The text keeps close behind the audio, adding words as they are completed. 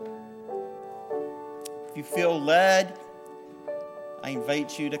If you feel led, I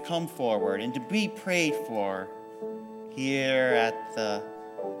invite you to come forward and to be prayed for here at the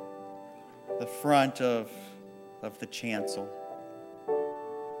front of the chancel.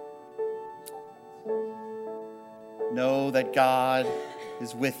 Know that God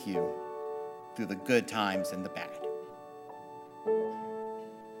is with you through the good times and the bad.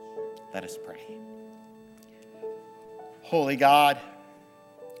 Let us pray. Holy God,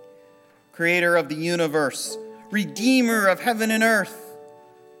 creator of the universe, redeemer of heaven and earth,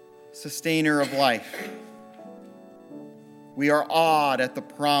 sustainer of life, we are awed at the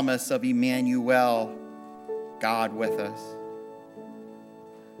promise of Emmanuel, God with us.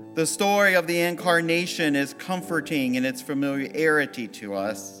 The story of the incarnation is comforting in its familiarity to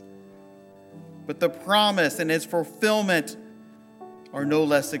us, but the promise and its fulfillment are no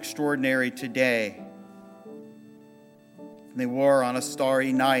less extraordinary today than they were on a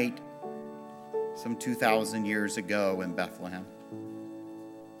starry night some 2,000 years ago in Bethlehem.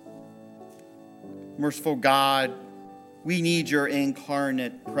 Merciful God, we need your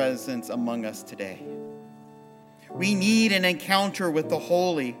incarnate presence among us today. We need an encounter with the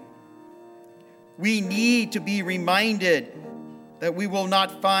holy. We need to be reminded that we will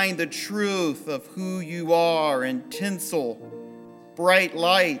not find the truth of who you are in tinsel, bright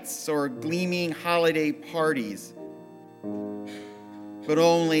lights, or gleaming holiday parties, but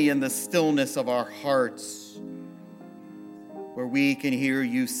only in the stillness of our hearts, where we can hear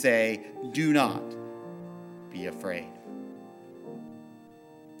you say, "Do not be afraid."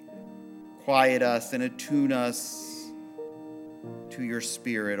 Quiet us and attune us to your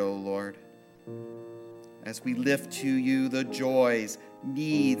Spirit, O Lord, as we lift to you the joys,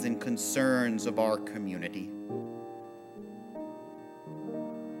 needs, and concerns of our community.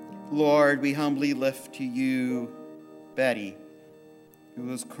 Lord, we humbly lift to you Betty,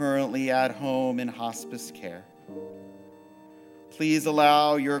 who is currently at home in hospice care. Please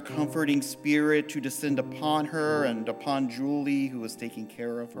allow your comforting spirit to descend upon her and upon Julie, who is taking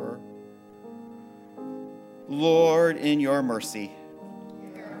care of her. Lord, in your mercy,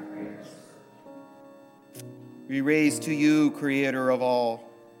 we raise to you, creator of all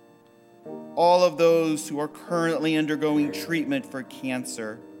of those who are currently undergoing treatment for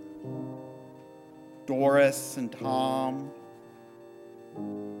cancer. Doris and Tom,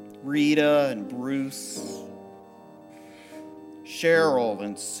 Rita and Bruce, Cheryl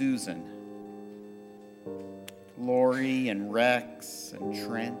and Susan, Lori and Rex and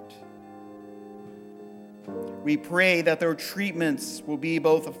Trent. We pray that their treatments will be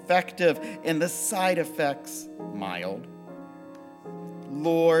both effective and the side effects mild.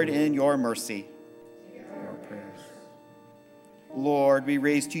 Lord, in your mercy, hear our prayers. Lord, we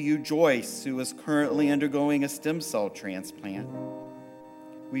raise to you Joyce, who is currently undergoing a stem cell transplant.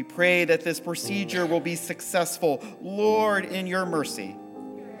 We pray that this procedure will be successful. Lord, in your mercy.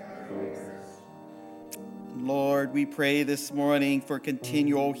 Lord, we pray this morning for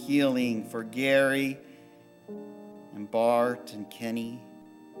continual healing for Gary and Bart and Kenny,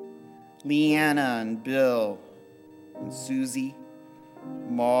 Leanna and Bill and Susie,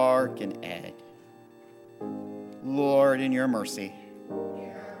 Mark and Ed. Lord, in your mercy.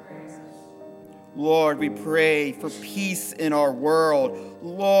 Lord, we pray for peace in our world.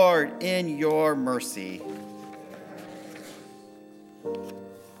 Lord, in your mercy.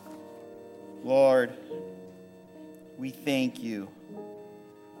 Lord, we thank you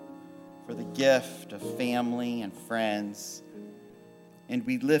for the gift of family and friends, and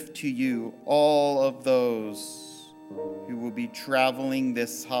we lift to you all of those who will be traveling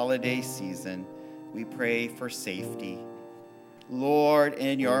this holiday season. We pray for safety. Lord,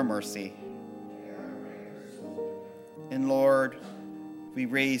 in your mercy. And Lord, we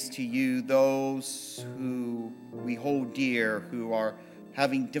raise to you those who we hold dear, who are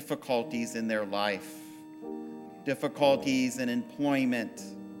having difficulties in their life, difficulties in employment,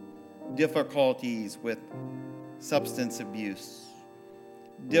 difficulties with substance abuse,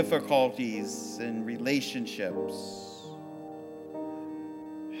 difficulties in relationships.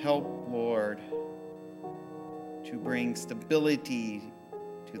 Help, Lord, to bring stability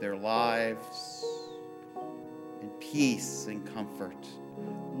to their lives and peace and comfort.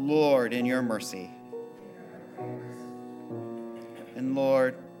 Lord, in your mercy. And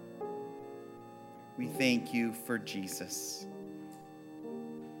Lord, we thank you for Jesus,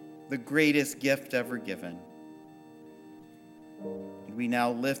 the greatest gift ever given. And we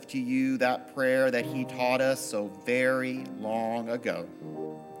now lift to you that prayer that he taught us so very long ago.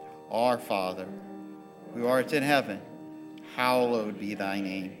 Our Father, who art in heaven, hallowed be thy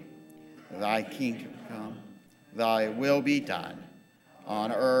name. Thy kingdom come, thy will be done,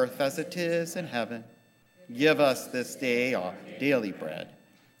 on earth as it is in heaven. Give us this day our daily bread,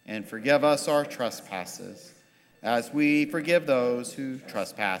 and forgive us our trespasses, as we forgive those who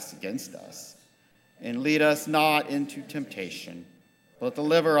trespass against us. And lead us not into temptation, but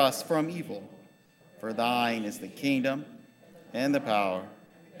deliver us from evil. For thine is the kingdom, and the power,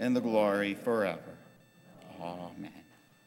 and the glory forever. Amen.